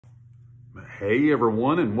Hey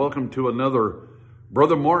everyone, and welcome to another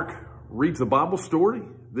Brother Mark Reads a Bible Story.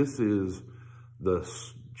 This is the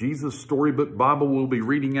Jesus Storybook Bible we'll be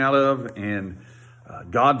reading out of, and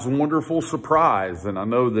God's Wonderful Surprise. And I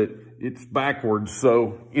know that it's backwards,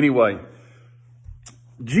 so anyway.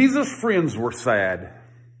 Jesus' friends were sad.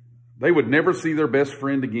 They would never see their best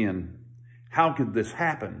friend again. How could this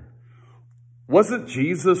happen? Wasn't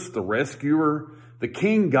Jesus the rescuer, the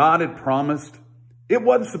king God had promised? It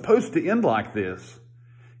wasn't supposed to end like this.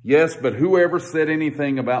 Yes, but whoever said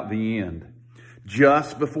anything about the end?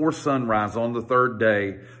 Just before sunrise on the third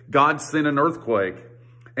day, God sent an earthquake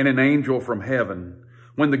and an angel from heaven.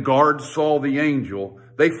 When the guards saw the angel,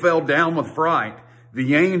 they fell down with fright.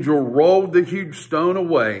 The angel rolled the huge stone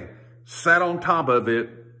away, sat on top of it,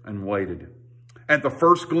 and waited. At the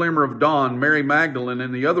first glimmer of dawn, Mary Magdalene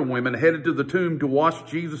and the other women headed to the tomb to wash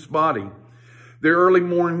Jesus' body. The early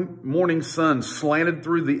morning sun slanted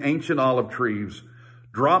through the ancient olive trees,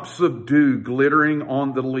 drops of dew glittering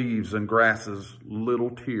on the leaves and grasses, little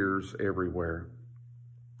tears everywhere.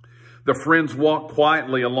 The friends walked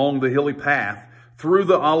quietly along the hilly path through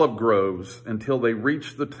the olive groves until they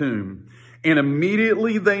reached the tomb, and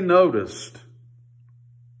immediately they noticed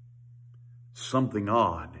something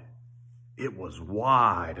odd. It was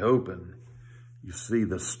wide open. You see,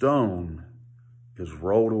 the stone is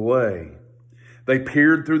rolled away. They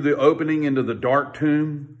peered through the opening into the dark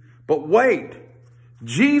tomb. But wait,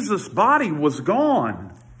 Jesus' body was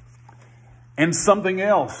gone. And something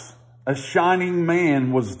else, a shining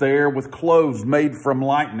man was there with clothes made from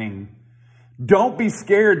lightning. Don't be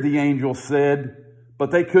scared, the angel said, but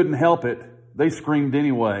they couldn't help it. They screamed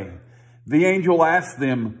anyway. The angel asked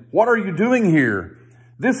them, "What are you doing here?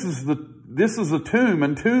 This is a tomb,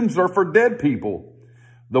 and tombs are for dead people."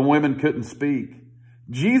 The women couldn't speak.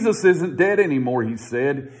 "Jesus isn't dead anymore," he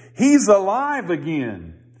said. "He's alive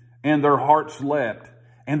again." And their hearts leapt.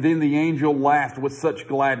 And then the angel laughed with such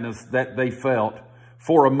gladness that they felt,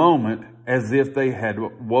 for a moment, as if they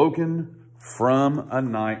had woken from a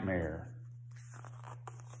nightmare.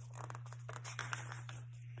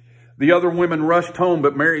 The other women rushed home,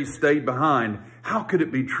 but Mary stayed behind. How could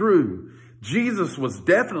it be true? Jesus was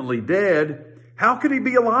definitely dead. How could he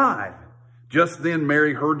be alive? Just then,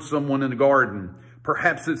 Mary heard someone in the garden.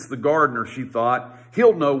 Perhaps it's the gardener, she thought.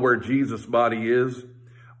 He'll know where Jesus' body is.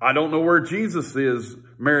 "I don't know where Jesus is,"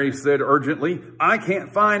 Mary said urgently. "I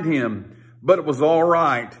can't find him." But it was all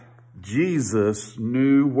right. Jesus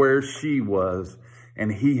knew where she was,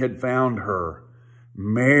 and he had found her.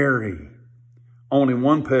 Mary. Only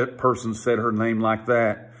one person said her name like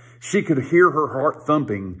that. She could hear her heart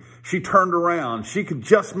thumping. She turned around. She could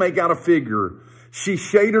just make out a figure. She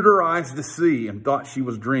shaded her eyes to see and thought she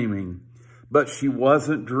was dreaming. But she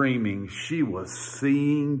wasn't dreaming. She was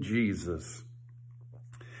seeing Jesus.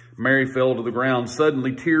 Mary fell to the ground.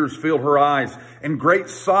 Suddenly, tears filled her eyes, and great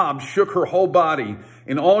sobs shook her whole body.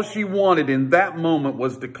 And all she wanted in that moment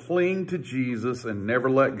was to cling to Jesus and never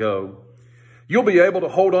let go. "You'll be able to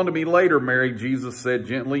hold on to me later, Mary," Jesus said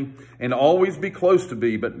gently, "and always be close to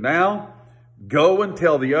me. But now, go and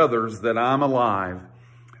tell the others that I'm alive."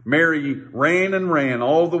 Mary ran and ran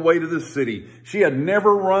all the way to the city. She had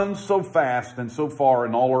never run so fast and so far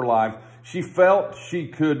in all her life. She felt she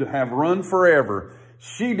could have run forever.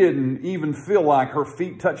 She didn't even feel like her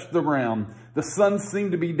feet touched the ground. The sun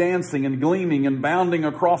seemed to be dancing and gleaming and bounding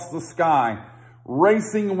across the sky,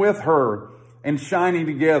 racing with her and shining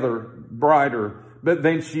together brighter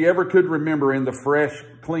than she ever could remember in the fresh,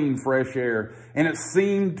 clean, fresh air. And it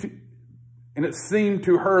seemed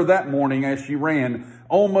to her that morning as she ran,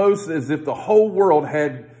 almost as if the whole world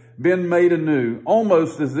had been made anew,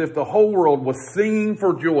 almost as if the whole world was singing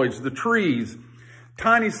for joy. The trees,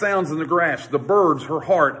 tiny sounds in the grass, the birds, her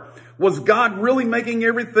heart. Was God really making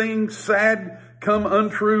everything sad come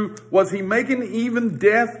untrue? Was he making even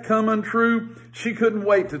death come untrue? She couldn't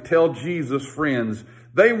wait to tell Jesus' friends.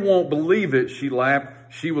 "They won't believe it," she laughed.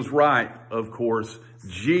 She was right, of course.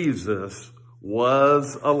 Jesus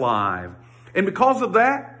was alive. And because of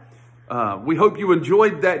that, we hope you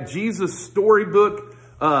enjoyed that Jesus Storybook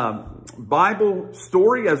Bible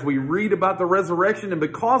story as we read about the resurrection. And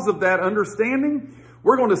because of that understanding,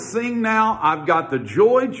 we're going to sing now. I've got the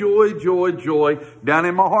joy, joy, joy, joy down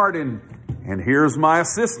in my heart. And here's my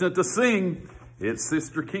assistant to sing. It's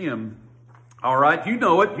Sister Kim. All right, you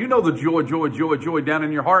know it. You know the joy, joy, joy, joy down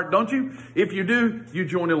in your heart, don't you? If you do, you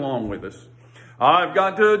join along with us. I've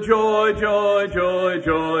got the joy, joy, joy,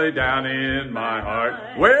 joy down in my heart.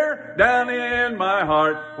 Where? down in my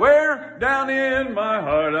heart? Where? Down in my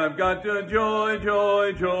heart. I've got the joy,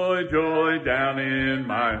 joy, joy, joy down in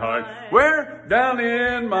my heart. Where? Down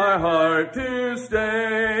in my heart to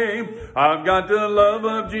stay. I've got the love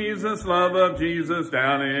of Jesus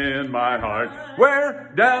down in my heart.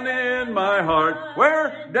 Where? Down in my heart.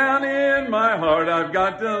 Where? Down in my heart. I've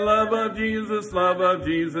got the love of Jesus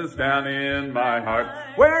down in my heart.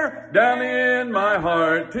 Where? Down in my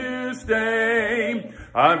heart to stay.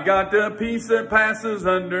 I've got the peace that passes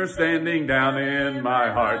understanding down in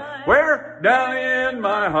my heart. Where? Down in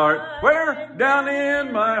my heart. Where? Down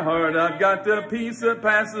in my heart. I've got the peace that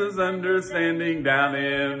passes understanding down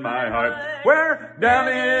in my heart. Where? Down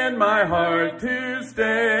in my heart to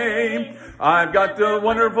stay. I've got the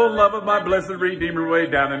wonderful love of my blessed Redeemer way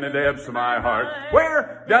down in the depths of my heart.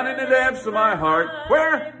 Where? Down in the depths of my heart.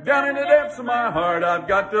 Where? Down in the depths of my heart. I've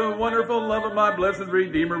got the wonderful love of my blessed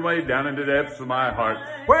Redeemer way down in the depths of my heart.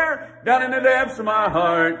 Where? Down in the depths of my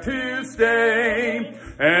heart to stay.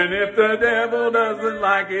 And if the devil doesn't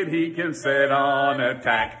like it, he can set on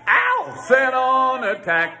attack. Ow! Set on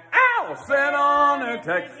attack. Ow! Set on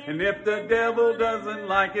attack. And if the devil doesn't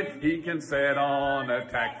like it, he can set on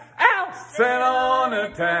attack. Ow! Set on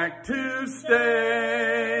attack to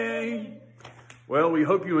stay. Well, we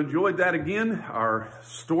hope you enjoyed that again, our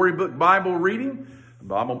storybook Bible reading.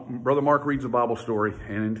 Brother Mark reads a Bible story.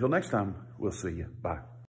 And until next time, we'll see you. Bye.